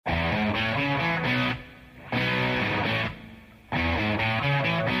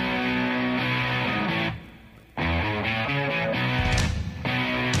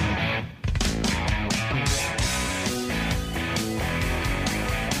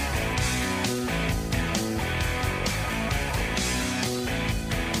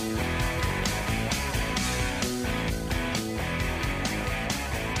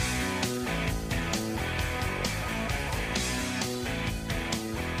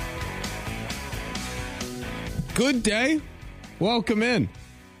Good day. Welcome in.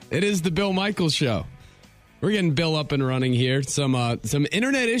 It is the Bill Michaels Show. We're getting Bill up and running here. Some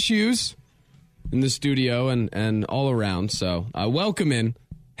internet issues in the studio and all around. So welcome in.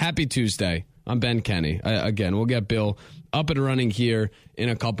 Happy Tuesday. I'm Ben Kenny. Again, we'll get Bill up and running here in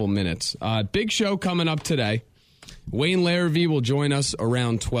a couple minutes. Big show coming up today. Wayne Larrivee will join us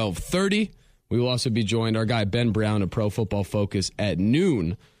around 12:30. We will also be joined, our guy Ben Brown of Pro Football Focus, at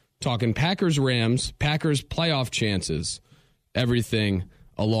noon, talking Packers-Rams, Packers playoff chances, everything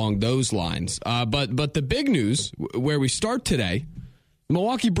along those lines. But the big news, where we start today, the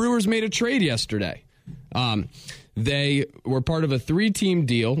Milwaukee Brewers made a trade yesterday. They were part of a 3-team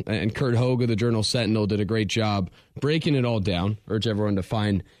deal, and Kurt Hoge of the Journal-Sentinel did a great job breaking it all down. Urge everyone to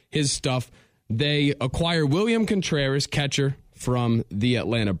find his stuff. They acquire William Contreras, catcher from the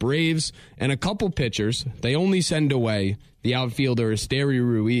Atlanta Braves, and a couple pitchers. They only send away the outfielder Esteury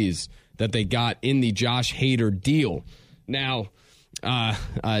Ruiz that they got in the Josh Hader deal. Now,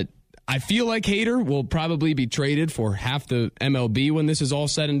 I feel like Hader will probably be traded for half the MLB when this is all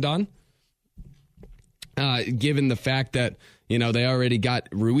said and done, given the fact that, they already got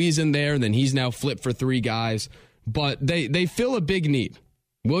Ruiz in there, and then he's now flipped for 3 guys. But they fill a big need.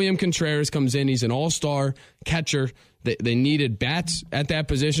 William Contreras comes in. He's an all-star catcher. They needed bats at that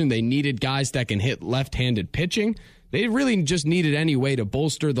position. They needed guys that can hit left-handed pitching. They really just needed any way to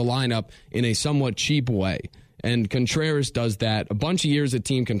bolster the lineup in a somewhat cheap way. And Contreras does that. A bunch of years of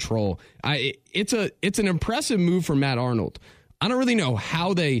team control. It's an impressive move for Matt Arnold. I don't really know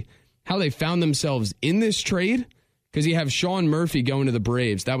how they found themselves in this trade, because you have Sean Murphy going to the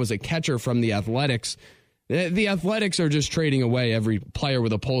Braves. That was a catcher from the Athletics. The Athletics are just trading away every player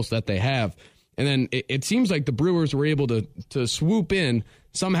with a pulse that they have. And then it seems like the Brewers were able to swoop in,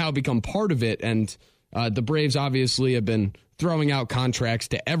 somehow become part of it. And the Braves obviously have been throwing out contracts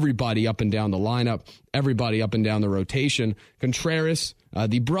to everybody up and down the lineup, everybody up and down the rotation. Contreras,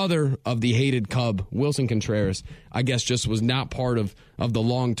 the brother of the hated Cub, Wilson Contreras, I guess just was not part of the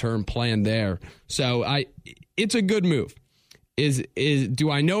long-term plan there. So it's a good move.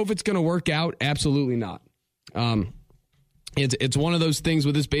 Do I know if it's going to work out? Absolutely not. It's one of those things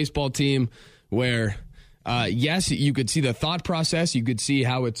with this baseball team where, yes, you could see the thought process. You could see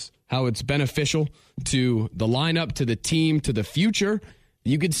how it's beneficial to the lineup, to the team, to the future.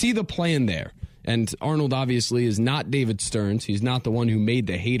 You could see the plan there. And Arnold obviously is not David Stearns. He's not the one who made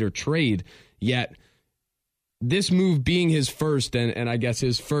the Hader trade, yet this move being his first, and I guess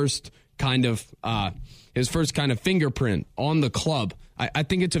his first kind of fingerprint on the club, I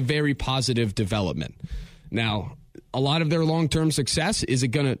think it's a very positive development. Now, a lot of their long-term success, is it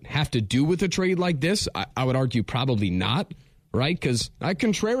going to have to do with a trade like this? I would argue probably not, right? Because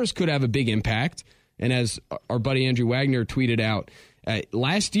Contreras could have a big impact. And as our buddy Andrew Wagner tweeted out,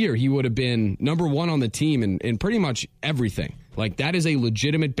 last year he would have been number 1 on the team in pretty much everything. Like, that is a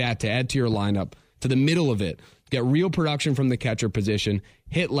legitimate bat to add to your lineup, to the middle of it. Get real production from the catcher position,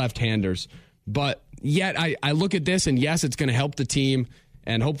 hit left-handers. But yet I look at this, and yes, it's going to help the team.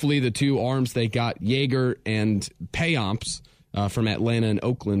 And hopefully the 2 arms they got, Yeager and Payamps from Atlanta and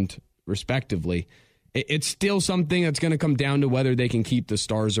Oakland, respectively, it's still something that's going to come down to whether they can keep the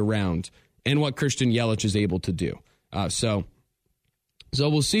stars around and what Christian Yelich is able to do. So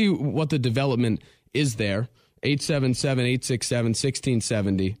we'll see what the development is there.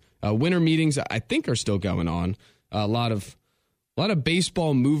 877-867-1670. Winter meetings, I think, are still going on. A lot of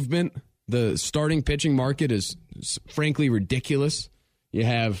baseball movement. The starting pitching market is frankly ridiculous. You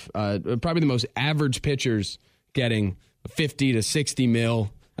have probably the most average pitchers getting 50 to 60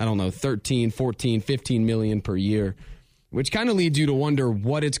 mil, 13, 14, 15 million per year, which kind of leads you to wonder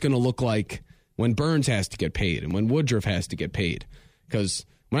what it's going to look like when Burns has to get paid and when Woodruff has to get paid. Because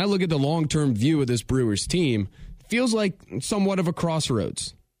when I look at the long-term view of this Brewers team, it feels like somewhat of a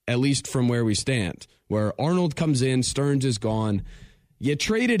crossroads, at least from where we stand, where Arnold comes in, Stearns is gone. You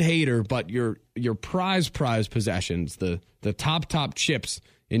traded Hader, but your prize possessions, the top chips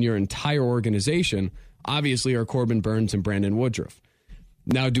in your entire organization, obviously are Corbin Burns and Brandon Woodruff.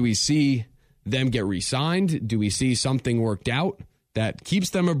 Now, do we see them get re-signed? Do we see something worked out that keeps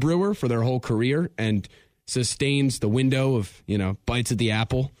them a Brewer for their whole career and sustains the window of, bites at the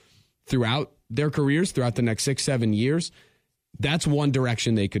apple throughout their careers, throughout the next 6-7 years? That's one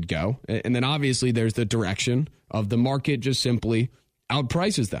direction they could go. And then obviously there's the direction of the market just simply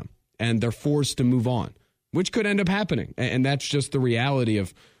outprices them and they're forced to move on, which could end up happening. And that's just the reality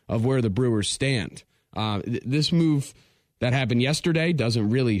of where the Brewers stand. This move that happened yesterday doesn't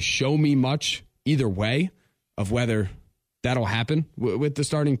really show me much either way of whether that'll happen with the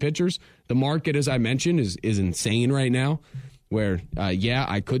starting pitchers. The market, as I mentioned, is insane right now where,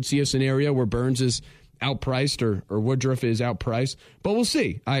 I could see a scenario where Burns is outpriced or Woodruff is outpriced. But we'll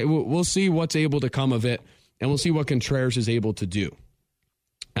see. We'll see what's able to come of it, and we'll see what Contreras is able to do.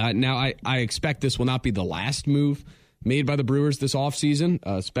 Now, I expect this will not be the last move made by the Brewers this offseason,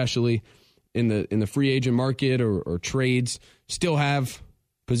 especially in the free agent market or trades. Still have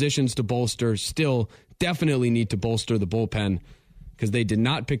positions to bolster, still definitely need to bolster the bullpen because they did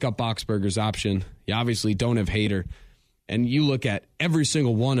not pick up Boxberger's option. You obviously don't have Hader. And you look at every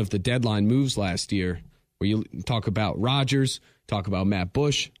single one of the deadline moves last year, where you talk about Rogers, talk about Matt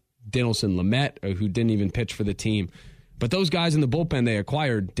Bush, Dinelson Lamet, who didn't even pitch for the team. But those guys in the bullpen they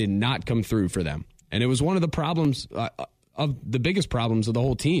acquired did not come through for them. And it was one of the problems, of the biggest problems of the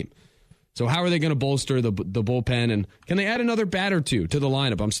whole team. So how are they going to bolster the bullpen? And can they add another bat or two to the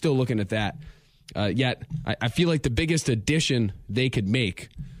lineup? I'm still looking at that. Yet I feel like the biggest addition they could make,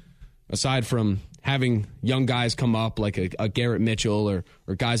 aside from having young guys come up like a Garrett Mitchell or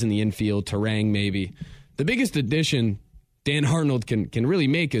guys in the infield, Terang maybe, the biggest addition Dan Arnold can really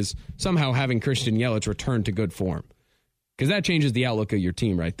make is somehow having Christian Yelich return to good form. Because that changes the outlook of your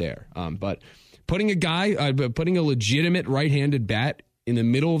team right there. But putting a legitimate right-handed bat in the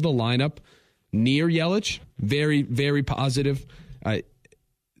middle of the lineup near Yelich, very, very positive.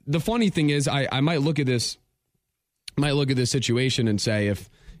 The funny thing is, I might look at this situation and say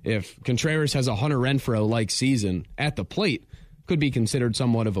if Contreras has a Hunter Renfroe-like season at the plate, could be considered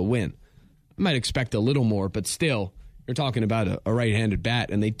somewhat of a win. I might expect a little more, but still, you're talking about a right-handed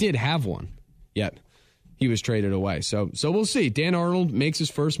bat, and they did have one, yet he was traded away. So we'll see. Dan Arnold makes his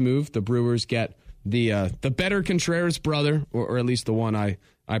first move. The Brewers get the better Contreras brother, or at least the one I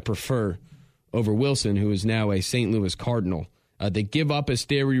prefer over Wilson, who is now a St. Louis Cardinal. They give up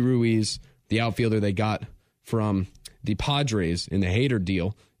Esteury Ruiz, the outfielder they got from the Padres in the Hader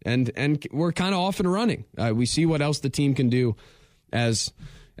deal, and we're kind of off and running. We see what else the team can do as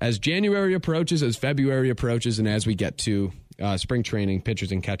January approaches, as February approaches, and as we get to spring training,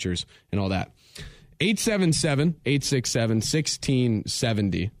 pitchers and catchers, and all that.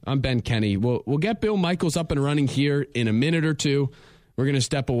 877-867-1670. I'm Ben Kenny. We'll get Bill Michaels up and running here in a minute or two. We're going to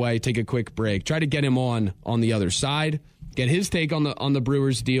step away, take a quick break, try to get him on the other side, get his take on the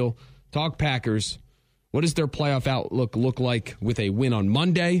Brewers deal, talk Packers. What does their playoff outlook look like with a win on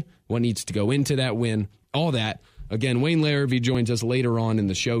Monday? What needs to go into that win? All that. Again, Wayne Larrabee joins us later on in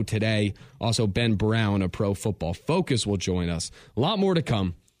the show today. Also, Ben Brown of Pro Football Focus will join us. A lot more to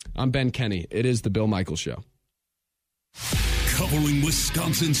come. I'm Ben Kenny. It is the Bill Michaels Show. Covering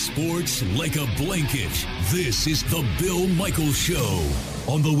Wisconsin sports like a blanket, this is the Bill Michaels Show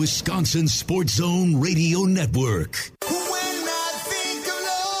on the Wisconsin Sports Zone Radio Network.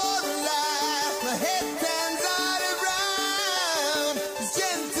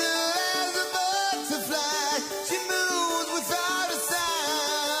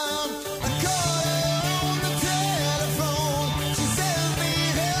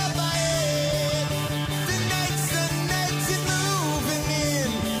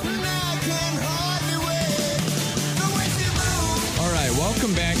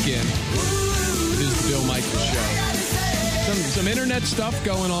 Welcome back in. It is the Bill Michaels Show. Some internet stuff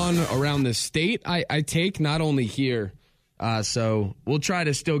going on around the state. I take not only here, so we'll try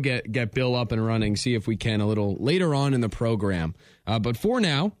to still get Bill up and running, see if we can a little later on in the program. But for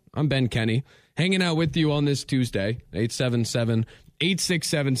now, I'm Ben Kenny, hanging out with you on this Tuesday,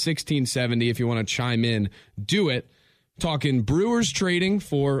 877-867-1670. If you want to chime in, do it. Talking Brewers trading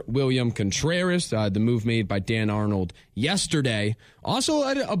for William Contreras, the move made by Dan Arnold yesterday. Also,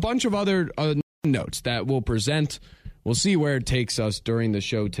 a bunch of other notes that we'll present. We'll see where it takes us during the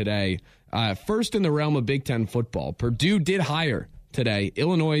show today. First, in the realm of Big Ten football, Purdue did hire today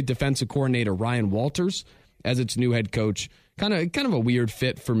Illinois defensive coordinator Ryan Walters as its new head coach. Kind of a weird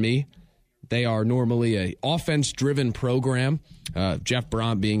fit for me. They are normally a offense-driven program. Jeff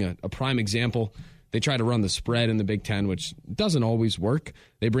Brom being a prime example. They try to run the spread in the Big Ten, which doesn't always work.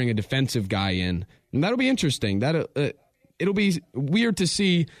 They bring a defensive guy in, and that'll be interesting. It'll be weird to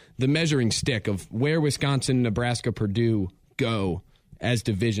see the measuring stick of where Wisconsin, Nebraska, Purdue go as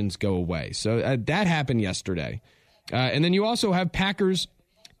divisions go away. So that happened yesterday. And then you also have Packers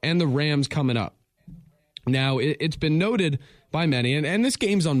and the Rams coming up. Now, it's been noted by many, and this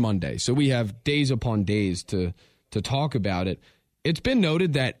game's on Monday, so we have days upon days to talk about it. It's been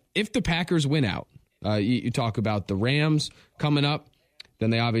noted that if the Packers win out, you talk about the Rams coming up,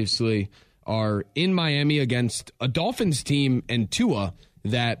 then they obviously are in Miami against a Dolphins team and Tua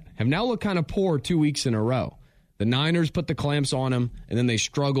that have now looked kind of poor 2 weeks in a row. The Niners put the clamps on them, and then they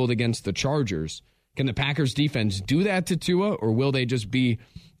struggled against the Chargers. Can the Packers defense do that to Tua, or will they just be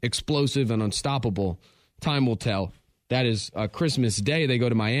explosive and unstoppable? Time will tell. That is Christmas Day. They go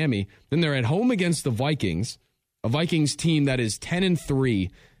to Miami. Then they're at home against the Vikings, a Vikings team that is 10-3,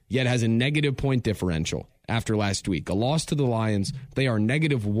 yet has a negative point differential after last week. A loss to the Lions. They are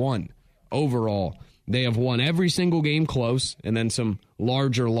 -1 overall. They have won every single game close and then some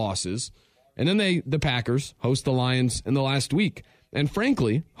larger losses. And then the Packers host the Lions in the last week. And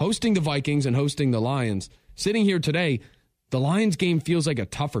frankly, hosting the Vikings and hosting the Lions, sitting here today, the Lions game feels like a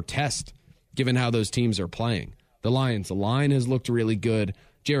tougher test given how those teams are playing. The line has looked really good.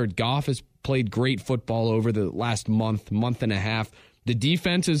 Jared Goff has played great football over the last month and a half. The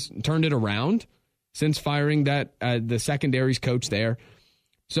defense has turned it around since firing the secondaries coach there.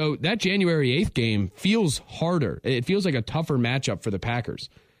 So that January 8th game feels harder. It feels like a tougher matchup for the Packers.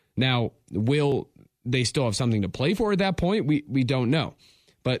 Now, will they still have something to play for at that point? We don't know.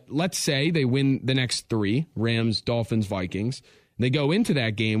 But let's say they win the next 3, Rams, Dolphins, Vikings. They go into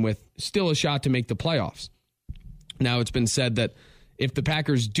that game with still a shot to make the playoffs. Now, it's been said that if the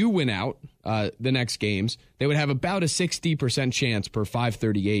Packers do win out the next games, they would have about a 60% chance per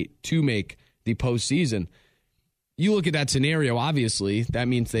 538 to make the postseason. You look at that scenario, obviously, that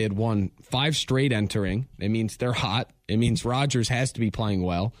means they had won 5 straight entering. It means they're hot. It means Rodgers has to be playing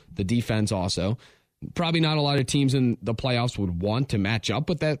well. The defense also. Probably not a lot of teams in the playoffs would want to match up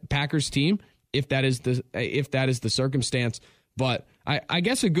with that Packers team if that is the circumstance. But I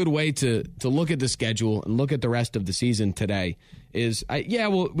guess a good way to look at the schedule and look at the rest of the season today is,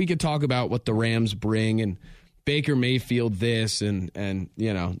 we could talk about what the Rams bring and Baker Mayfield this and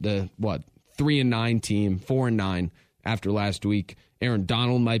the 3-9 team, 4-9 after last week. Aaron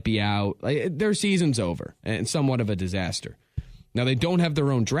Donald might be out. Their season's over and somewhat of a disaster. Now, they don't have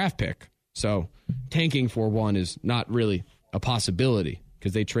their own draft pick, so tanking for one is not really a possibility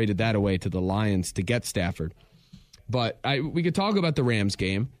because they traded that away to the Lions to get Stafford. But we could talk about the Rams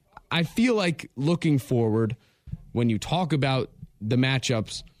game. I feel like looking forward, when you talk about the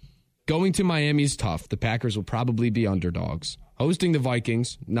matchups, going to Miami is tough. The Packers will probably be underdogs. Hosting the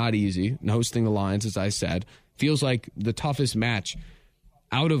Vikings, not easy. And hosting the Lions, as I said, feels like the toughest match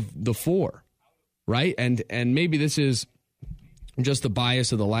out of the 4, right? And maybe this is just the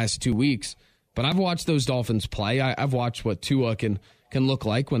bias of the last 2 weeks, but I've watched those Dolphins play. I've watched what Tua can look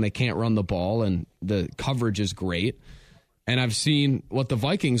like when they can't run the ball and the coverage is great. And I've seen what the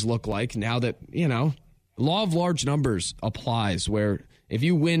Vikings look like now that, law of large numbers applies, where if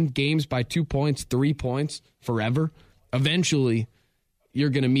you win games by 2 points, 3 points forever, eventually you're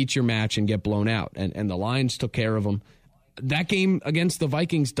going to meet your match and get blown out. And the Lions took care of them. That game against the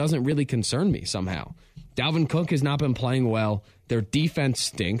Vikings doesn't really concern me somehow. Dalvin Cook has not been playing well. Their defense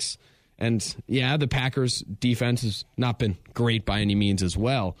stinks. And the Packers' defense has not been great by any means as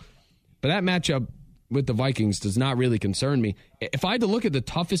well. But that matchup with the Vikings does not really concern me. If I had to look at the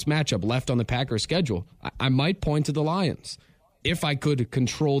toughest matchup left on the Packers' schedule, I might point to the Lions. If I could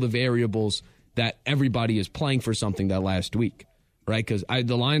control the variables that everybody is playing for something that last week, right? Because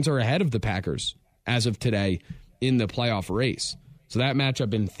the Lions are ahead of the Packers as of today in the playoff race. So that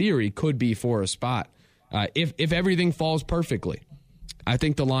matchup, in theory, could be for a spot. If everything falls perfectly. I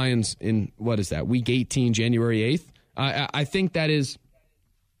think the Lions in, week 18, January 8th? I think that is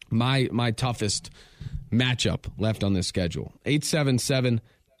my toughest matchup left on this schedule.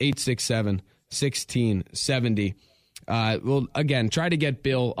 877-867-1670. We'll, again, try to get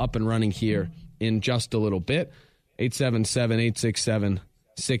Bill up and running here in just a little bit.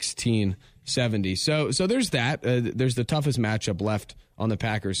 877-867-1670. So there's that. There's the toughest matchup left on the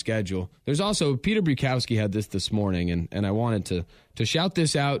Packers schedule. There's also, Peter Bukowski had this morning, and I wanted to shout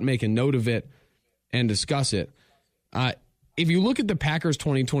this out, make a note of it, and discuss it. If you look at the Packers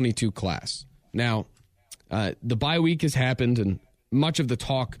 2022 class, now the bye week has happened, and much of the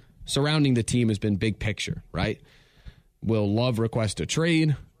talk surrounding the team has been big picture, right? Will Love request a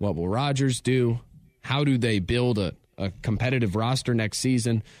trade? What will Rodgers do? How do they build a competitive roster next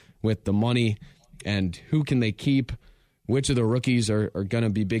season with the money? And who can they keep? Which of the rookies are going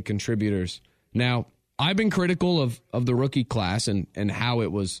to be big contributors? Now, I've been critical of the rookie class and how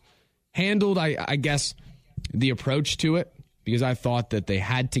it was handled, I guess, the approach to it, because I thought that they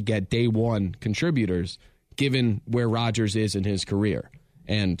had to get day one contributors given where Rodgers is in his career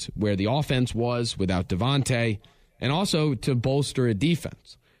and where the offense was without Devontae, and also to bolster a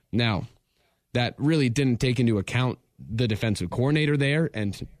defense. Now, that really didn't take into account the defensive coordinator there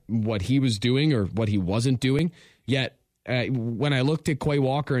and what he was doing or what he wasn't doing. Yet, when I looked at Quay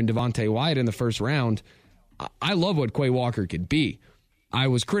Walker and Devontae Wyatt in the first round, I love what Quay Walker could be. I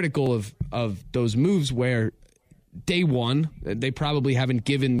was critical of those moves where day one, they probably haven't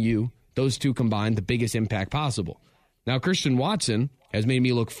given you, those two combined, the biggest impact possible. Now, Christian Watson has made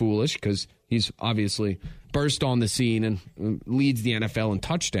me look foolish because He's obviously burst on the scene and leads the NFL in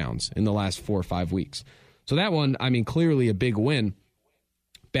touchdowns in the last 4 or 5 weeks. So that one, I mean, clearly a big win.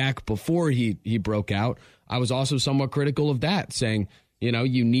 Back before he broke out, I was also somewhat critical of that, saying, you know,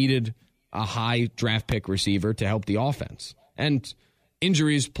 you needed a high draft pick receiver to help the offense. And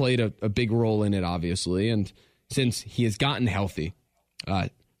injuries played a big role in it, obviously. And since he has gotten healthy,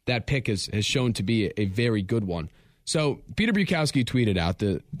 that pick has shown to be a very good one. So Peter Bukowski tweeted out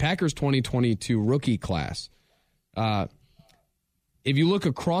the Packers 2022 rookie class. If you look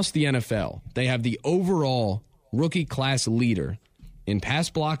across the NFL, they have the overall rookie class leader in pass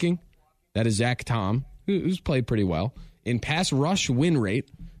blocking. That is Zach Tom, who's played pretty well. In pass rush win rate,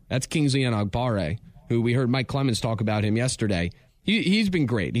 that's Kingsley Enagbare, who we heard Mike Clemens talk about him yesterday. He's been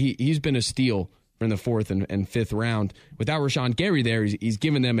great. He's been a steal in the 4th and 5th round. Without Rashawn Gary there, he's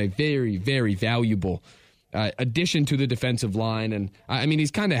given them a very, very valuable addition to the defensive line. And, I mean,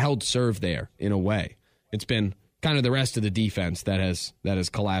 he's kind of held serve there in a way. It's been kind of the rest of the defense that has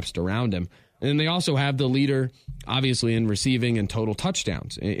collapsed around him. And then they also have the leader, obviously, in receiving and total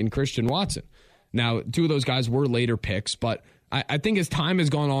touchdowns in Christian Watson. Now, 2 of those guys were later picks, but I think as time has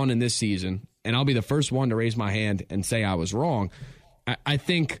gone on in this season, and I'll be the first one to raise my hand and say I was wrong, I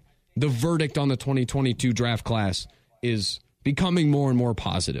think the verdict on the 2022 draft class is becoming more and more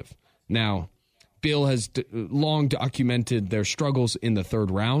positive. Now, Bill has long documented their struggles in the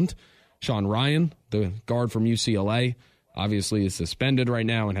 3rd round. Sean Ryan, the guard from UCLA, obviously is suspended right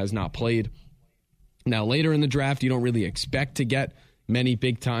now and has not played. Now, later in the draft, you don't really expect to get many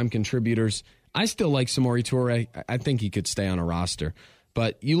big-time contributors. I still like Samori Toure. I think he could stay on a roster.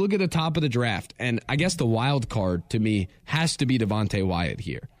 But you look at the top of the draft, and I guess the wild card to me has to be Devontae Wyatt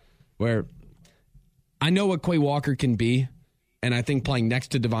here, where I know what Quay Walker can be, and I think playing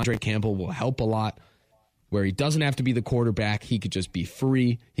next to Devondre Campbell will help a lot, where he doesn't have to be the quarterback. He could just be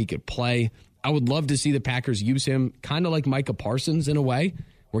free. He could play. I would love to see the Packers use him kind of like Micah Parsons in a way,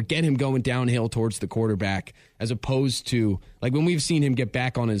 or get him going downhill towards the quarterback, as opposed to like when we've seen him get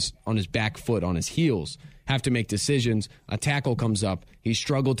back on his back foot, on his heels, have to make decisions. A tackle comes up. He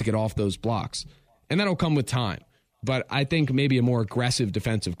struggled to get off those blocks. And that'll come with time. But I think maybe a more aggressive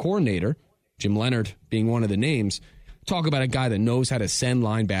defensive coordinator, Jim Leonard being one of the names, talk about a guy that knows how to send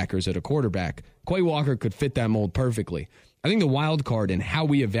linebackers at a quarterback. Quay Walker could fit that mold perfectly. I think the wild card in how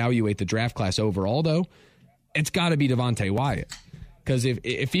we evaluate the draft class overall, though, it's got to be Devontae Wyatt. Because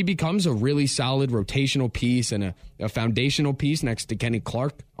if he becomes a really solid rotational piece and a foundational piece next to Kenny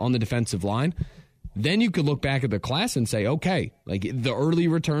Clark on the defensive line, then you could look back at the class and say, okay, like the early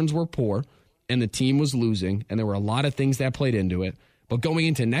returns were poor and the team was losing and there were a lot of things that played into it. But going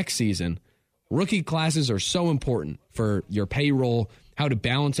into next season, rookie classes are so important for your payroll, how to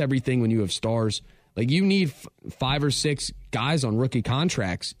balance everything when you have stars. Like you need 5 or 6 guys on rookie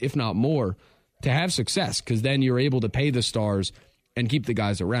contracts, if not more, to have success, because then you're able to pay the stars and keep the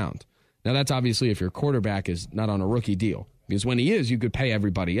guys around. Now, that's obviously if your quarterback is not on a rookie deal, because when he is, you could pay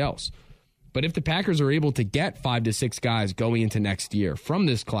everybody else. But if the Packers are able to get 5 to 6 guys going into next year from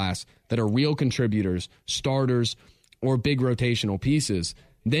this class that are real contributors, starters, or big rotational pieces,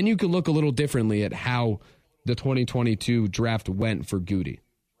 then you could look a little differently at how the 2022 draft went for Goody.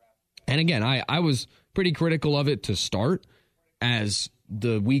 And again, I was pretty critical of it to start as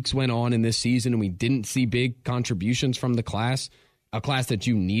the weeks went on in this season and we didn't see big contributions from the class, a class that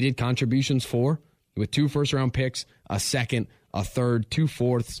you needed contributions for, with 2 first-round picks, a second, a third, 2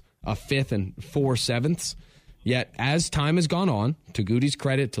 fourths, a 5th, and 4 sevenths. Yet, as time has gone on, to Goody's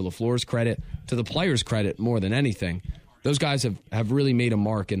credit, to LaFleur's credit, to the players' credit more than anything, those guys have really made a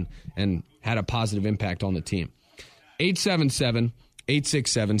mark and had a positive impact on the team.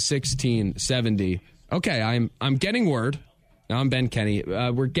 877-867-1670. Okay, I'm getting word. Now, I'm Ben Kenny.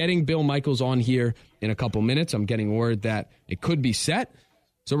 We're getting Bill Michaels on here in a couple minutes. I'm getting word that it could be set.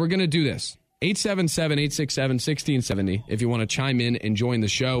 So we're going to do this. 877-867-1670. If you want to chime in and join the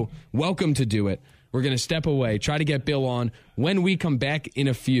show, welcome to do it. We're going to step away, try to get Bill on when we come back in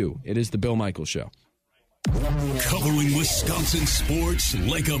a few. It is the Bill Michaels Show. Covering Wisconsin sports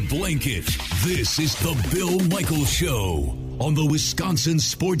like a blanket. This is the Bill Michaels Show on the Wisconsin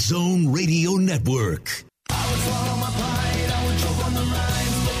Sports Zone Radio Network. I would swallow my pride, I would choke on the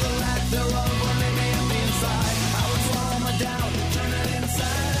rhymes, but the lack thereof will make me empty inside. I would swallow my doubt, turn it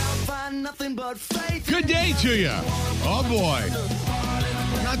inside out, find nothing but faith. Good day to you. Oh, boy.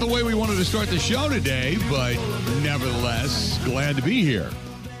 Not the way we wanted to start the show today, but nevertheless, glad to be here.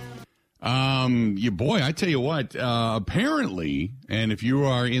 I tell you what, apparently, and if you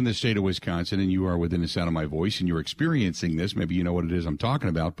are in the state of Wisconsin and you are within the sound of my voice and you're experiencing this, maybe you know what it is I'm talking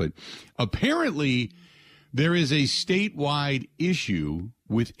about, but apparently there is a statewide issue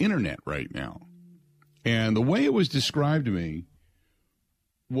with internet right now. And the way it was described to me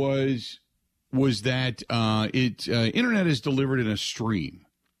was that internet is delivered in a stream.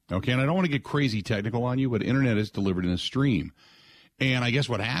 Okay, and I don't want to get crazy technical on you, but internet is delivered in a stream. And I guess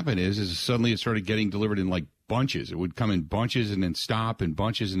what happened is suddenly it started getting delivered in like bunches. It would come in bunches and then stop, and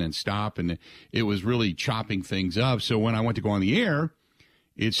bunches and then stop, and it was really chopping things up. So when I went to go on the air,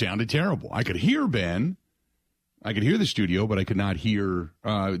 it sounded terrible. I could hear Ben. I could hear the studio, but I could not hear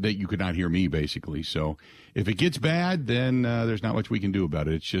that you could not hear me, basically. So if it gets bad, then there's not much we can do about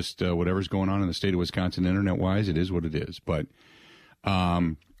it. It's just whatever's going on in the state of Wisconsin internet-wise, it is what it is. But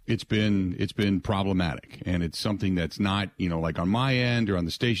it's been problematic, and it's something that's not, like on my end or on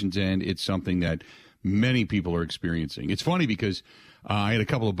the station's end. It's something that many people are experiencing. It's funny because I had a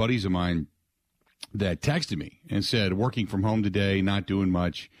couple of buddies of mine that texted me and said, working from home today, not doing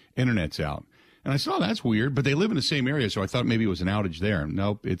much, internet's out. And I said, oh, that's weird, but they live in the same area, so I thought maybe it was an outage there.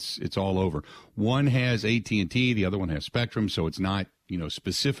 Nope, it's all over. One has AT&T, the other one has Spectrum, so it's not,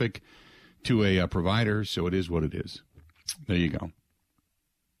 specific to a provider, so it is what it is. There you go.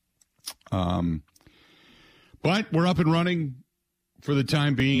 But we're up and running for the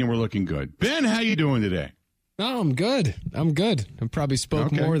time being, and we're looking good. Ben, how you doing today? No, I'm good. I probably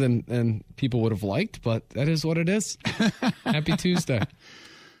spoke more than people would have liked, but that is what it is. Happy Tuesday.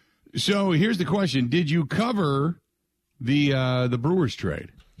 So here's the question. Did you cover the Brewers trade?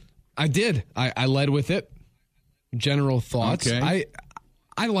 I did. I led with it. General thoughts. Okay.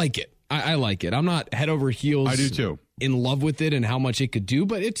 I like it. I like it. I'm not head over heels. I do too. In love with it and how much it could do,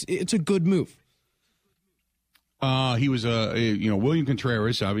 but it's a good move. He was William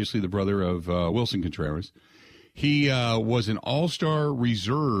Contreras, obviously the brother of Wilson Contreras. He was an all-star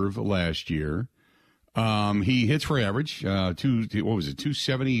reserve last year. He hits for average.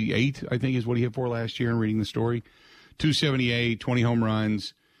 278, I think is what he hit for last year in reading the story. 278, 20 home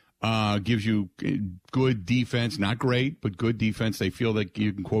runs, gives you good defense, not great, but good defense. They feel that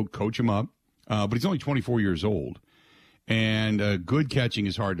you can, quote, coach him up. But he's only 24 years old. And good catching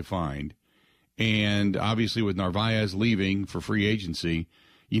is hard to find. And obviously with Narvaez leaving for free agency,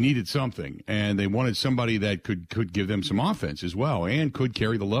 you needed something. And they wanted somebody that could give them some offense as well and could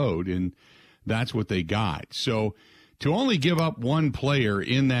carry the load. And that's what they got. So to only give up one player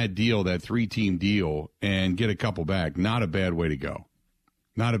in that deal, that 3-team deal, and get a couple back, not a bad way to go.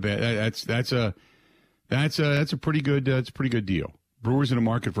 Not a bad. That's a pretty good deal. Brewers in the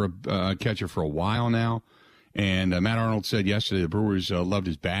market for a catcher for a while now, and Matt Arnold said yesterday the Brewers loved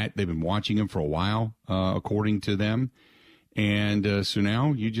his bat. They've been watching him for a while, according to them, and so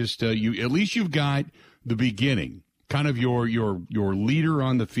now you just you at least you've got the beginning, kind of your leader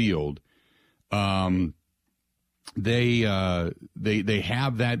on the field. They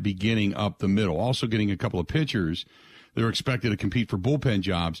have that beginning up the middle. Also getting a couple of pitchers. They're expected to compete for bullpen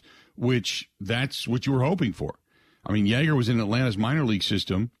jobs, which that's what you were hoping for. I mean, Yeager was in Atlanta's minor league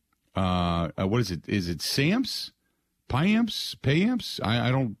system. What is it? Is it Samps? Payamps?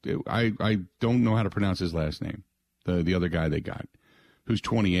 I don't know how to pronounce his last name. The other guy they got, who's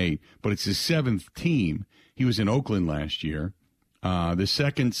 28, but it's his 7th team. He was in Oakland last year. The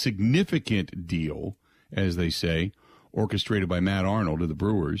second significant deal, as they say, orchestrated by Matt Arnold of the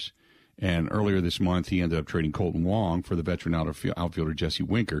Brewers. And earlier this month, he ended up trading Colton Wong for the veteran outfielder Jesse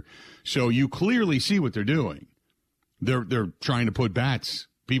Winker. So you clearly see what they're doing. They're trying to put bats,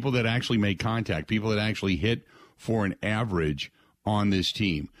 people that actually make contact, people that actually hit for an average on this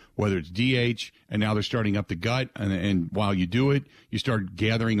team, whether it's DH, and now they're starting up the gut. And while you do it, you start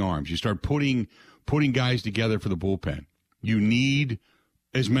gathering arms. You start putting guys together for the bullpen. You need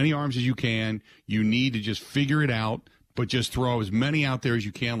as many arms as you can. You need to just figure it out, but just throw as many out there as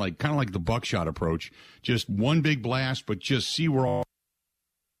you can, kind of like the buckshot approach. Just one big blast, but just see where all.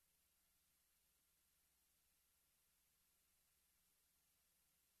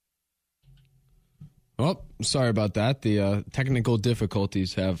 Well, sorry about that. The technical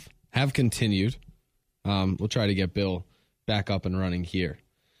difficulties have continued. We'll try to get Bill back up and running here.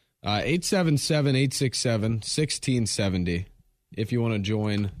 877-867-1670. If you want to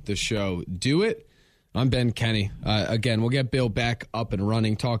join the show, do it. I'm Ben Kenny. Again, we'll get Bill back up and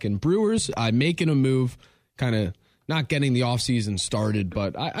running, talking Brewers, making a move, kind of not getting the offseason started,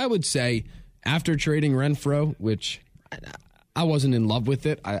 but I would say after trading Renfroe, which I wasn't in love with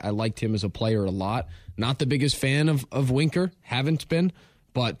it. I liked him as a player a lot. Not the biggest fan of Winker, haven't been,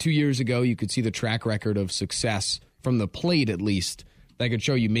 but 2 years ago you could see the track record of success from the plate at least that could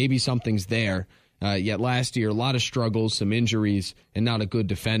show you maybe something's there. Yet last year, a lot of struggles, some injuries, and not a good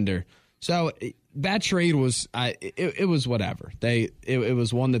defender. So that trade was it was whatever. It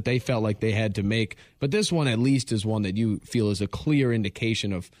was one that they felt like they had to make, but this one at least is one that you feel is a clear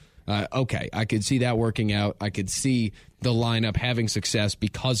indication of okay, I could see that working out. I could see the lineup having success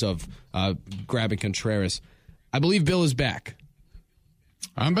because of grabbing Contreras. I believe Bill is back.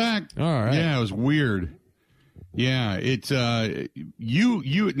 I'm back. All right. Yeah, it was weird. Yeah, it's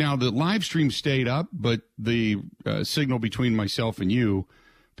you now the live stream stayed up, but the signal between myself and you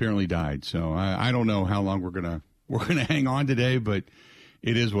apparently died. So I don't know how long we're gonna hang on today, but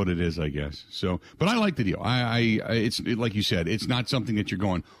it is what it is, I guess. So, but I like the deal. It's like you said, it's not something that you're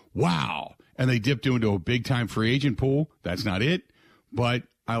going, wow, and they dipped into a big time free agent pool. That's not it. But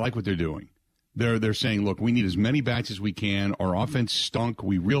I like what they're doing. They're saying, look, we need as many bats as we can. Our offense stunk.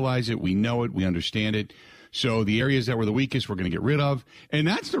 We realize it. We know it. We understand it. So the areas that were the weakest, we're going to get rid of. And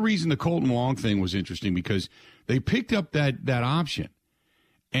that's the reason the Colton Wong thing was interesting, because they picked up that option.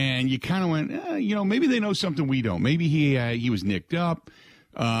 And you kind of went, maybe they know something we don't. Maybe he was nicked up.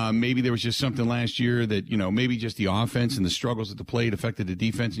 Maybe there was just something last year that, maybe just the offense and the struggles at the plate affected the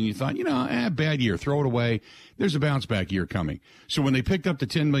defense. And you thought, bad year, throw it away. There's a bounce back year coming. So when they picked up the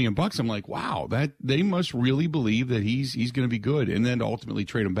 $10 million, I'm like, wow, that they must really believe that he's going to be good. And then to ultimately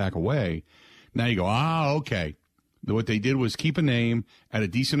trade him back away. Now you go, okay. What they did was keep a name at a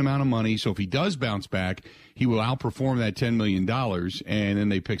decent amount of money. So if he does bounce back, he will outperform that $10 million, and then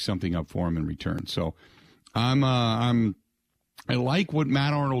they pick something up for him in return. So I like what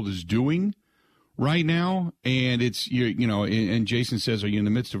Matt Arnold is doing right now, and it's and Jason says, are you in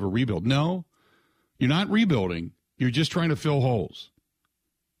the midst of a rebuild? No, you're not rebuilding. You're just trying to fill holes.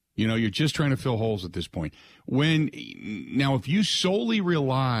 You're just trying to fill holes at this point. Now, if you solely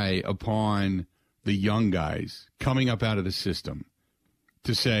rely upon the young guys coming up out of the system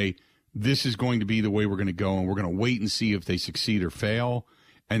to say, this is going to be the way we're going to go, and we're going to wait and see if they succeed or fail,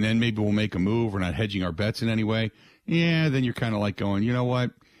 and then maybe we'll make a move. We're not hedging our bets in any way. Yeah, then you're kind of like going, you know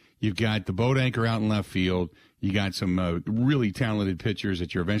what? You've got the boat anchor out in left field. You got some really talented pitchers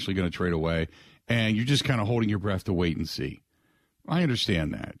that you're eventually going to trade away, and you're just kind of holding your breath to wait and see. I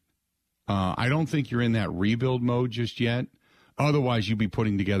understand that. I don't think you're in that rebuild mode just yet. Otherwise, you'd be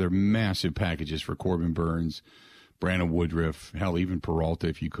putting together massive packages for Corbin Burns, Brandon Woodruff, hell, even Peralta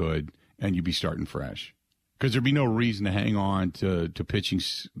if you could, and you'd be starting fresh. Because there'd be no reason to hang on to pitching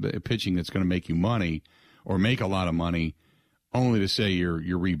that's going to make you money or make a lot of money, only to say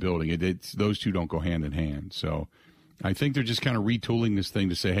you're rebuilding it. Those two don't go hand in hand. So I think they're just kind of retooling this thing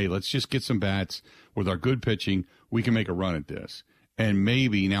to say, hey, let's just get some bats with our good pitching. We can make a run at this. And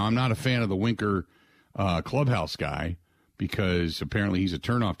maybe, now I'm not a fan of the Winker clubhouse guy, because apparently he's a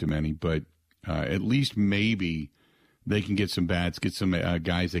turnoff to many, but at least maybe they can get some bats, get some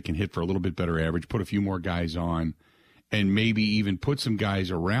guys that can hit for a little bit better average, put a few more guys on, and maybe even put some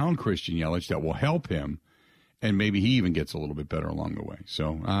guys around Christian Yelich that will help him, and maybe he even gets a little bit better along the way.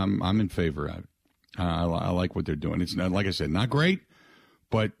 So I'm in favor of it. I like what they're doing. It's not, like I said, not great,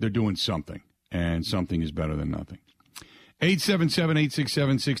 but they're doing something, and something is better than nothing.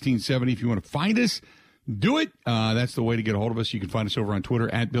 877-867-1670 if you want to find us. Do it. That's the way to get a hold of us. You can find us over on Twitter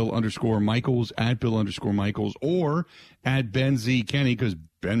at Bill_Michaels, at Bill_Michaels, or at Ben Z. Kenny, because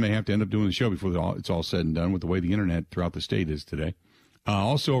Ben may have to end up doing the show before it's all said and done with the way the internet throughout the state is today.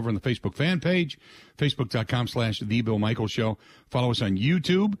 Also over on the Facebook fan page, facebook.com/The Bill Michaels Show. Follow us on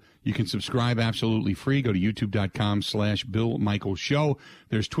YouTube. You can subscribe absolutely free. Go to youtube.com/Bill Michaels Show.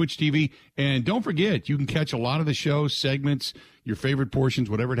 There's Twitch TV. And don't forget, you can catch a lot of the show segments, your favorite portions,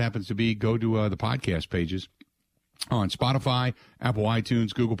 whatever it happens to be. Go to the podcast pages on Spotify, Apple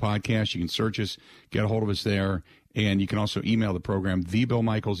iTunes, Google Podcasts. You can search us, get a hold of us there. And you can also email the program,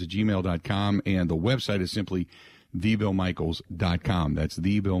 thebillmichaels@gmail.com. And the website is simply thebillmichaels.com. That's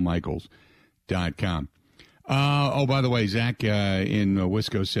thebillmichaels.com. By the way, Zach in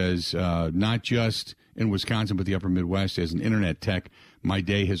Wisco says, not just in Wisconsin, but the upper Midwest, as an internet tech, my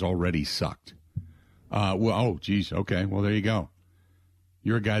day has already sucked. Okay. Well, there you go.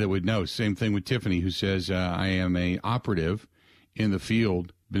 You're a guy that would know. Same thing with Tiffany, who says, I am a operative in the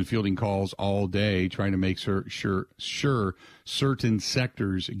field, been fielding calls all day, trying to make sure certain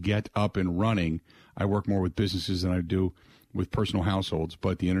sectors get up and running. I work more with businesses than I do with personal households,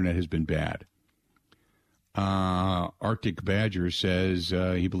 but the internet has been bad. Arctic Badger says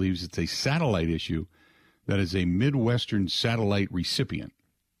he believes it's a satellite issue that is a Midwestern satellite recipient.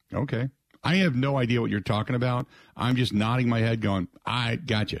 Okay. I have no idea what you're talking about. I'm just nodding my head going, I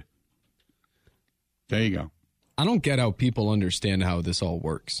gotcha. There you go. I don't get how people understand how this all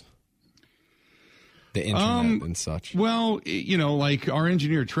works. The internet and such. Well, like our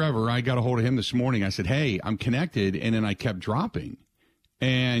engineer Trevor, I got a hold of him this morning. I said, hey, I'm connected, and then I kept dropping.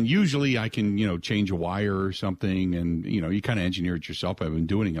 And usually I can, change a wire or something, and, you kind of engineer it yourself. I've been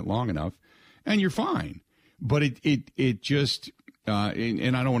doing it long enough, and you're fine. But it just,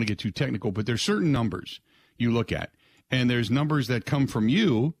 and I don't want to get too technical, but there's certain numbers you look at, and there's numbers that come from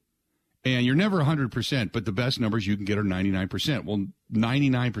you, and you're never 100%, but the best numbers you can get are 99%. Well,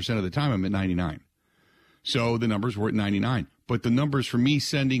 99% of the time I'm at 99. So the numbers were at 99. But the numbers for me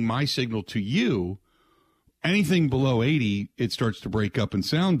sending my signal to you, anything below 80, it starts to break up and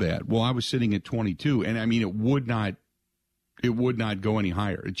sound bad. Well, I was sitting at 22, and I mean, it would not go any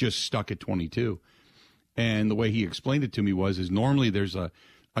higher. It just stuck at 22. And the way he explained it to me is normally there's a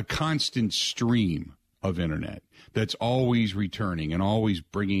constant stream of internet that's always returning and always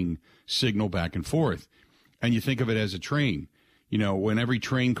bringing signal back and forth. And you think of it as a train. When every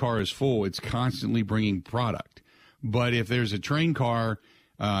train car is full, it's constantly bringing product. But if there's a train car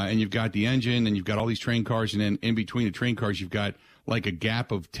and you've got the engine and you've got all these train cars, and then in between the train cars, you've got like a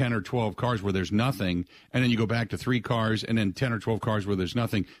gap of 10 or 12 cars where there's nothing, and then you go back to 3 cars and then 10 or 12 cars where there's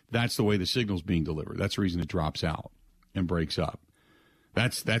nothing, that's the way the signal's being delivered. That's the reason it drops out and breaks up.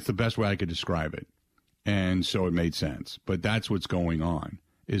 That's the best way I could describe it. And so it made sense. But that's what's going on,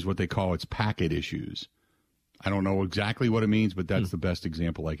 is what they call its packet issues. I don't know exactly what it means, but that's the best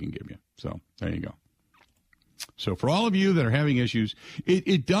example I can give you. So there you go. So for all of you that are having issues,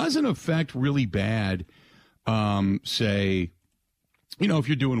 it doesn't affect really bad, say, if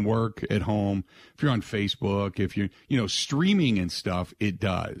you're doing work at home, if you're on Facebook, if you're, streaming and stuff, it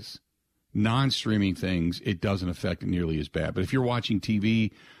does. Non-streaming things, it doesn't affect it nearly as bad. But if you're watching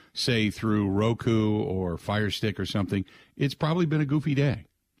TV, say through Roku or Fire Stick or something, it's probably been a goofy day.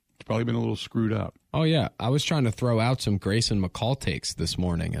 It's probably been a little screwed up. Oh, yeah. I was trying to throw out some Grayson McCall takes this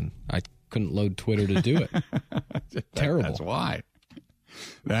morning, and I couldn't load Twitter to do it. Terrible. That's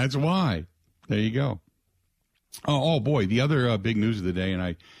why. There you go. Oh boy. The other big news of the day, and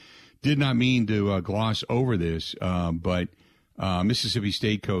I did not mean to gloss over this, but Mississippi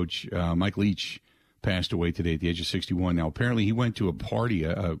State coach Mike Leach passed away today at the age of 61. Now, apparently he went to a party,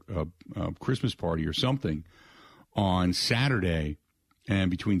 a Christmas party or something on Saturday,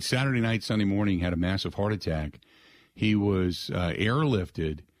 and between Saturday night, Sunday morning, had a massive heart attack. He was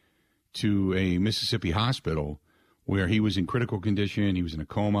airlifted to a Mississippi hospital where he was in critical condition. He was in a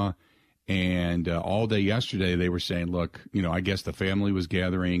coma. And all day yesterday, they were saying, look, I guess the family was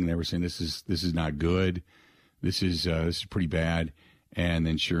gathering. They were saying, this is not good. This is pretty bad. And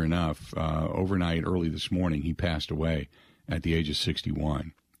then sure enough, overnight, early this morning, he passed away at the age of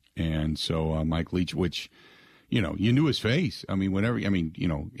 61. And so Mike Leach, which, you knew his face. I mean,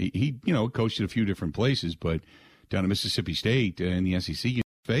 he coached at a few different places, but down at Mississippi State in the SEC, you knew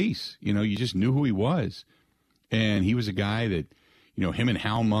his face. You just knew who he was. And he was a guy that, him and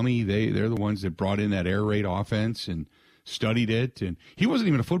Hal Mummy, they're the ones that brought in that air raid offense and studied it. And he wasn't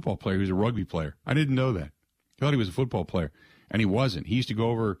even a football player. He was a rugby player. I didn't know that. I thought he was a football player. And he wasn't. He used to go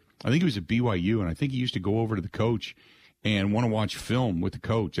over, I think he was at BYU, and I think he used to go over to the coach and want to watch film with the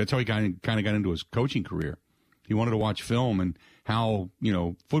coach. That's how he kind of got into his coaching career. He wanted to watch film and how,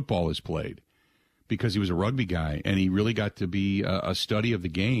 football is played because he was a rugby guy, and he really got to be a study of the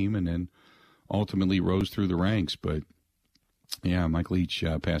game and then ultimately rose through the ranks. But, yeah, Mike Leach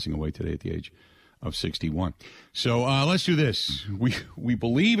passing away today at the age of 61. So let's do this. We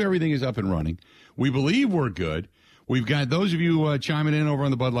believe everything is up and running. We believe we're good. We've got those of you chiming in over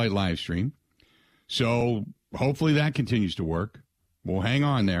on the Bud Light live stream. So hopefully that continues to work. We'll hang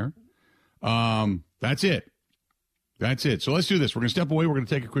on there. That's it. So let's do this. We're going to step away. We're going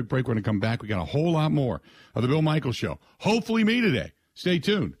to take a quick break. We're going to come back. We got a whole lot more of the Bill Michaels Show. Hopefully me today. Stay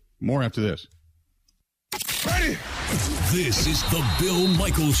tuned. More after this. Ready? This is the Bill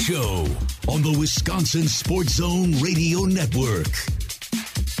Michaels Show on the Wisconsin Sports Zone Radio Network.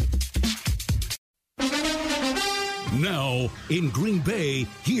 Now, in Green Bay,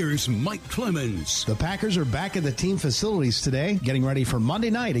 here's Mike Clemens. The Packers are back at the team facilities today, getting ready for Monday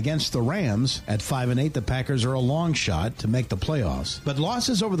night against the Rams. At 5-8, the Packers are a long shot to make the playoffs. But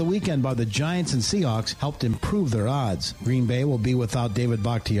losses over the weekend by the Giants and Seahawks helped improve their odds. Green Bay will be without David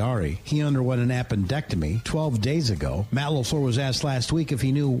Bakhtiari. He underwent an appendectomy 12 days ago. Matt LaFleur was asked last week if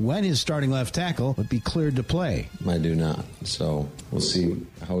he knew when his starting left tackle would be cleared to play. I do not. So we'll see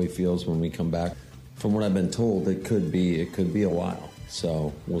how he feels when we come back. From what I've been told, it could be a while.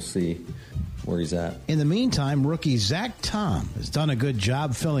 So we'll see where he's at. In the meantime, rookie Zach Tom has done a good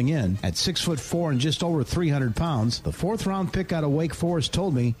job filling in. At 6'4" and just over 300 pounds, the fourth-round pick out of Wake Forest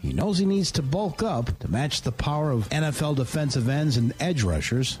told me he knows he needs to bulk up to match the power of NFL defensive ends and edge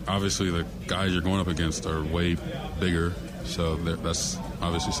rushers. Obviously, the guys you're going up against are way bigger So that's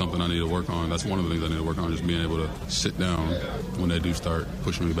obviously something I need to work on. That's one of the things I need to work on, just being able to sit down when they do start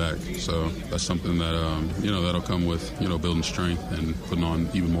pushing me back. So that's something that, that'll come with, building strength and putting on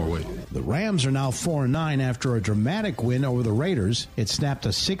even more weight. The Rams are now 4-9 after a dramatic win over the Raiders. It snapped a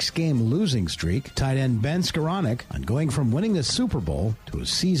 6-game losing streak. Tight end Ben Skoranek on going from winning the Super Bowl to a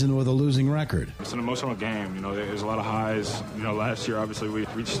season with a losing record. It's an emotional game. There's a lot of highs. Last year, obviously, we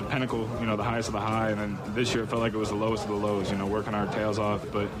reached the pinnacle, the highest of the high, and then this year it felt like it was the lowest of the lows, working our tails off.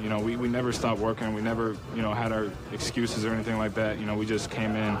 But, we never stopped working. We never, had our excuses or anything like that. We just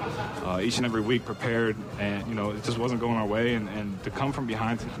came in each and every week prepared, and, it just wasn't going our way. And to come from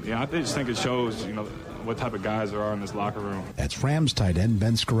behind, I just think it shows, what type of guys there are in this locker room. That's Rams tight end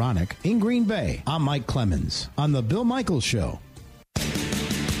Ben Skoranek in Green Bay. I'm Mike Clemens on The Bill Michaels Show.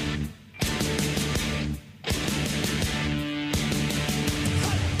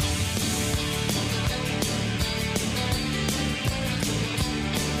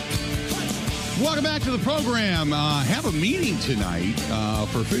 Welcome back to the program. Have a meeting tonight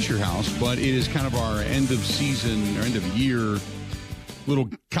for Fisher House, but it is kind of our end of season or end of year little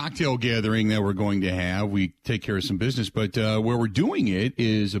cocktail gathering that we're going to have. We take care of some business, but where we're doing it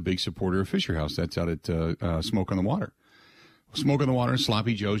is a big supporter of Fisher House. That's out at Smoke on the Water. Smoke on the Water,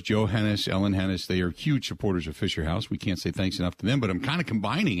 Sloppy Joe's, Joe Hennis, Ellen Hennis. They are huge supporters of Fisher House. We can't say thanks enough to them, but I'm kind of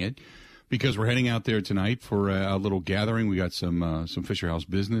combining it because we're heading out there tonight for a little gathering. We got some Fisher House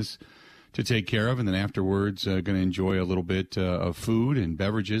business to take care of, and then afterwards going to enjoy a little bit of food and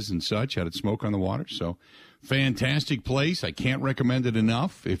beverages and such out at Smoke on the Water. So fantastic place. I can't recommend it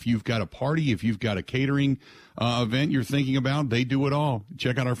enough. If you've got a party, if you've got a catering event you're thinking about, they do it all.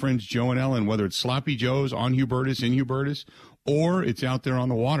 Check out our friends Joe and Ellen, whether it's Sloppy Joe's on Hubertus, in Hubertus, or it's out there on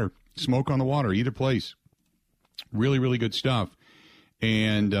the water. Smoke on the Water, either place. Really, really good stuff.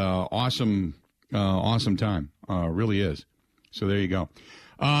 And awesome time. Really is. So there you go.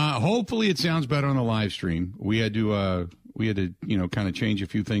 Hopefully it sounds better on the live stream. We had to kind of change a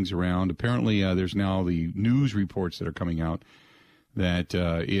few things around. Apparently, there's now the news reports that are coming out that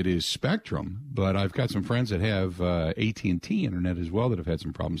it is Spectrum, but I've got some friends that have AT&T internet as well that have had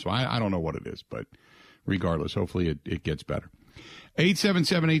some problems. So I don't know what it is, but regardless, hopefully it gets better.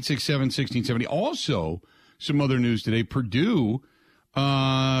 877-867-1670. Also, some other news today. Purdue,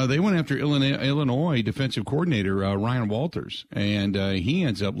 they went after Illinois defensive coordinator Ryan Walters, and he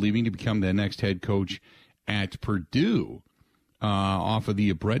ends up leaving to become the next head coach at Purdue off of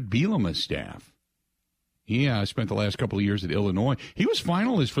the Brett Bielema staff. He spent the last couple of years at Illinois. He was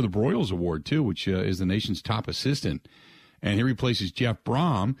finalist for the Broyles Award, too, which is the nation's top assistant. And he replaces Jeff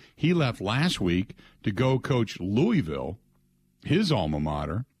Brom. He left last week to go coach Louisville, his alma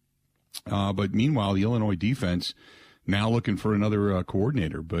mater. But meanwhile, the Illinois defense now looking for another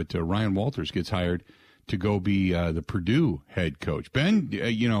coordinator. But Ryan Walters gets hired to go be the Purdue head coach. Ben,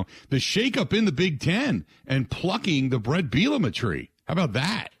 the shakeup in the Big Ten and plucking the Brett Bielema tree. How about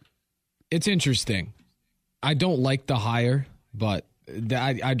that? It's interesting. I don't like the hire, but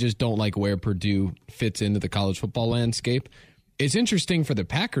I just don't like where Purdue fits into the college football landscape. It's interesting for the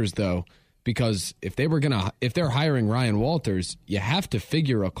Packers, though, because if they're hiring Ryan Walters, you have to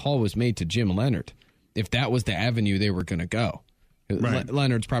figure a call was made to Jim Leonhard if that was the avenue they were going to go. Right.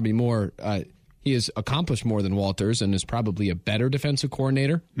 Leonard's probably more he has accomplished more than Walters and is probably a better defensive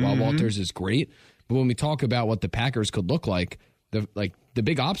coordinator, while Walters is great. But when we talk about what the Packers could look like, the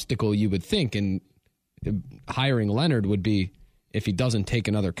big obstacle you would think in hiring Leonhard would be if he doesn't take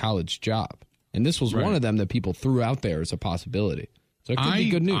another college job. And this was one of them that people threw out there as a possibility. So it could be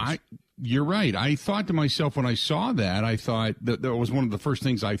good news. You're right. I thought to myself when I saw that, I thought that was one of the first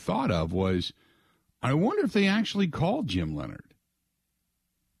things I thought of was, I wonder if they actually called Jim Leonhard.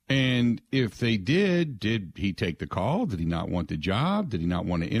 And if they did he take the call? Did he not want the job? Did he not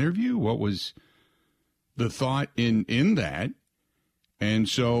want to interview? What was the thought in that? And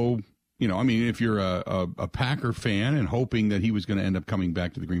so, if you're a Packer fan and hoping that he was going to end up coming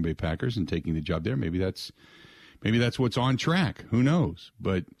back to the Green Bay Packers and taking the job there, maybe that's what's on track. Who knows?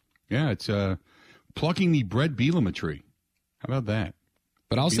 But yeah, it's plucking the Brett Bielema tree. How about that?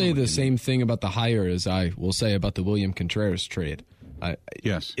 But I'll say the same thing about the hire as I will say about the William Contreras trade.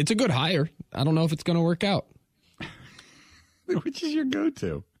 Yes. It's a good hire. I don't know if it's going to work out. Which is your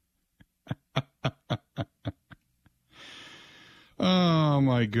go-to? Oh,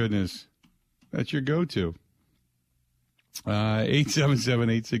 my goodness. That's your go-to.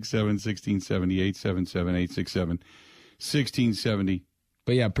 877-867-1670, 877-867-1670.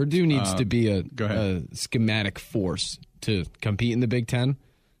 But, yeah, Purdue needs to be a schematic force to compete in the Big Ten.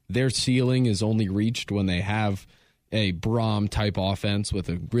 Their ceiling is only reached when they have a Braum-type offense with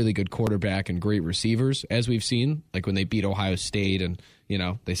a really good quarterback and great receivers, as we've seen, like when they beat Ohio State and,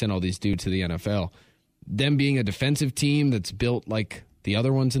 they sent all these dudes to the NFL. Them being a defensive team that's built like the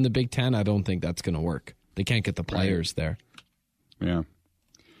other ones in the Big Ten, I don't think that's going to work. They can't get the players there. Yeah.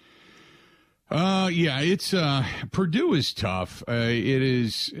 It's Purdue is tough. It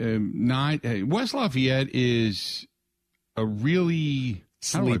is not. West Lafayette is a really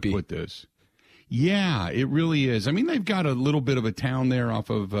sleepy. How do I put this? Yeah, it really is. I mean, they've got a little bit of a town there off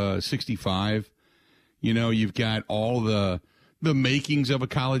of 65. You've got all the makings of a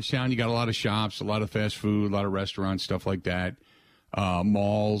college town. You got a lot of shops, a lot of fast food, a lot of restaurants, stuff like that,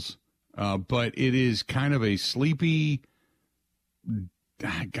 malls. But it is kind of a sleepy.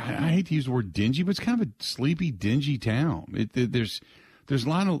 I hate to use the word dingy, but it's kind of a sleepy, dingy town. There's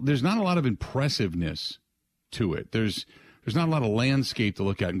not a lot of impressiveness to it. There's not a lot of landscape to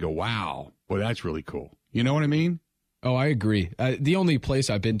look at and go, wow, boy, that's really cool. You know what I mean? Oh, I agree. The only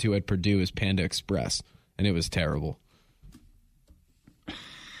place I've been to at Purdue is Panda Express, and it was terrible.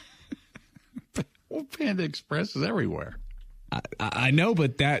 Well, Panda Express is everywhere. I know,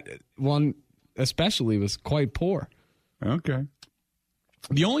 but that one especially was quite poor. Okay.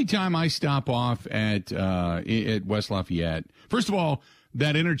 The only time I stop off at West Lafayette, first of all,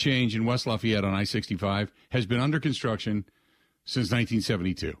 that interchange in West Lafayette on I-65 has been under construction since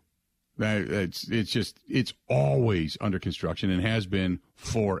 1972. It's always under construction and has been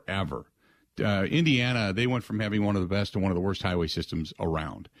forever. Indiana, they went from having one of the best to one of the worst highway systems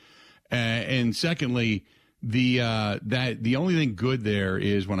around. And secondly, the only thing good there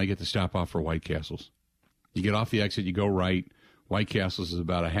is when I get to stop off for White Castles. You get off the exit, you go right. White Castles is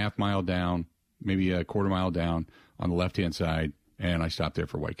about a half mile down, maybe a quarter mile down on the left-hand side, and I stop there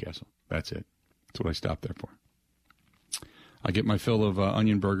for White Castle. That's it. That's what I stop there for. I get my fill of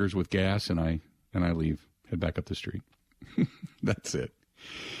onion burgers with gas, and I leave, head back up the street. That's it.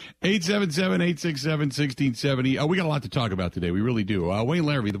 877-867-1670. We got a lot to talk about today. We really do. Wayne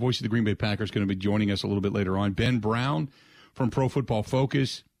Larrabee, the voice of the Green Bay Packers, is going to be joining us a little bit later on. Ben Brown from Pro Football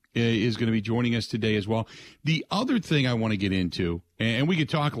Focus is going to be joining us today as well. The other thing I want to get into, and we could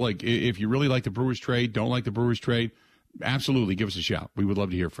talk like if you really like the Brewers trade, don't like the Brewers trade, absolutely give us a shout. We would love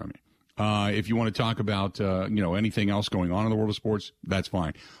to hear from you. If you want to talk about anything else going on in the world of sports, that's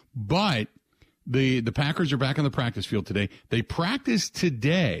fine. But the Packers are back on the practice field today. They practiced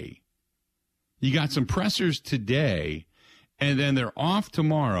today. You got some pressers today, and then they're off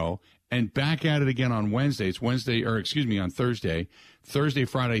tomorrow and back at it again on Wednesday. It's on Thursday,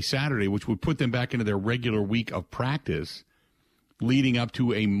 Friday, Saturday, which would put them back into their regular week of practice leading up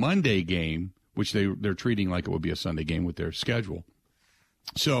to a Monday game, which they're treating like it would be a Sunday game with their schedule.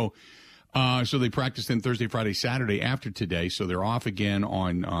 So they practiced then Thursday, Friday, Saturday after today. So they're off again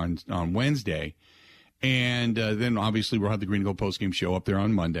on Wednesday. And then obviously we'll have the Green and Gold postgame show up there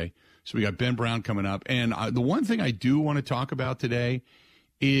on Monday. So we got Ben Brown coming up. And the one thing I do want to talk about today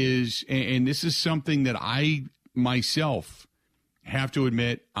is, and this is something that I myself have to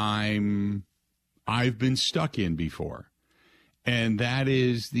admit I've been stuck in before. And that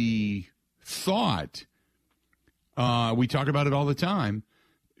is the thought, we talk about it all the time,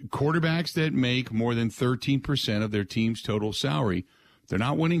 quarterbacks that make more than 13% of their team's total salary, they're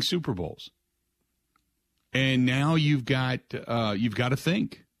not winning Super Bowls. And now you've got to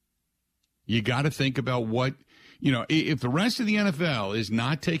think. You got to think about what, if the rest of the NFL is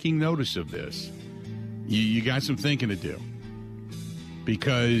not taking notice of this, you got some thinking to do.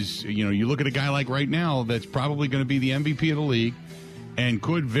 Because, you look at a guy like right now that's probably going to be the MVP of the league and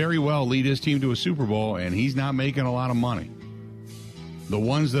could very well lead his team to a Super Bowl, and he's not making a lot of money. The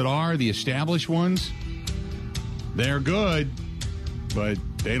ones that are, the established ones, they're good, but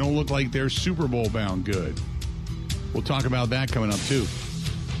they don't look like they're Super Bowl bound good. We'll talk about that coming up, too.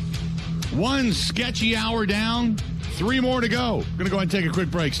 One sketchy hour down, 3 more to go. We're going to go ahead and take a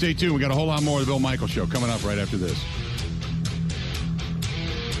quick break. Stay tuned. We got a whole lot more of the Bill Michaels Show coming up right after this.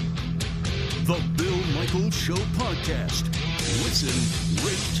 The Bill Michaels Show podcast. Listen,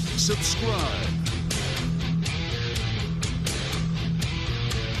 rate, subscribe.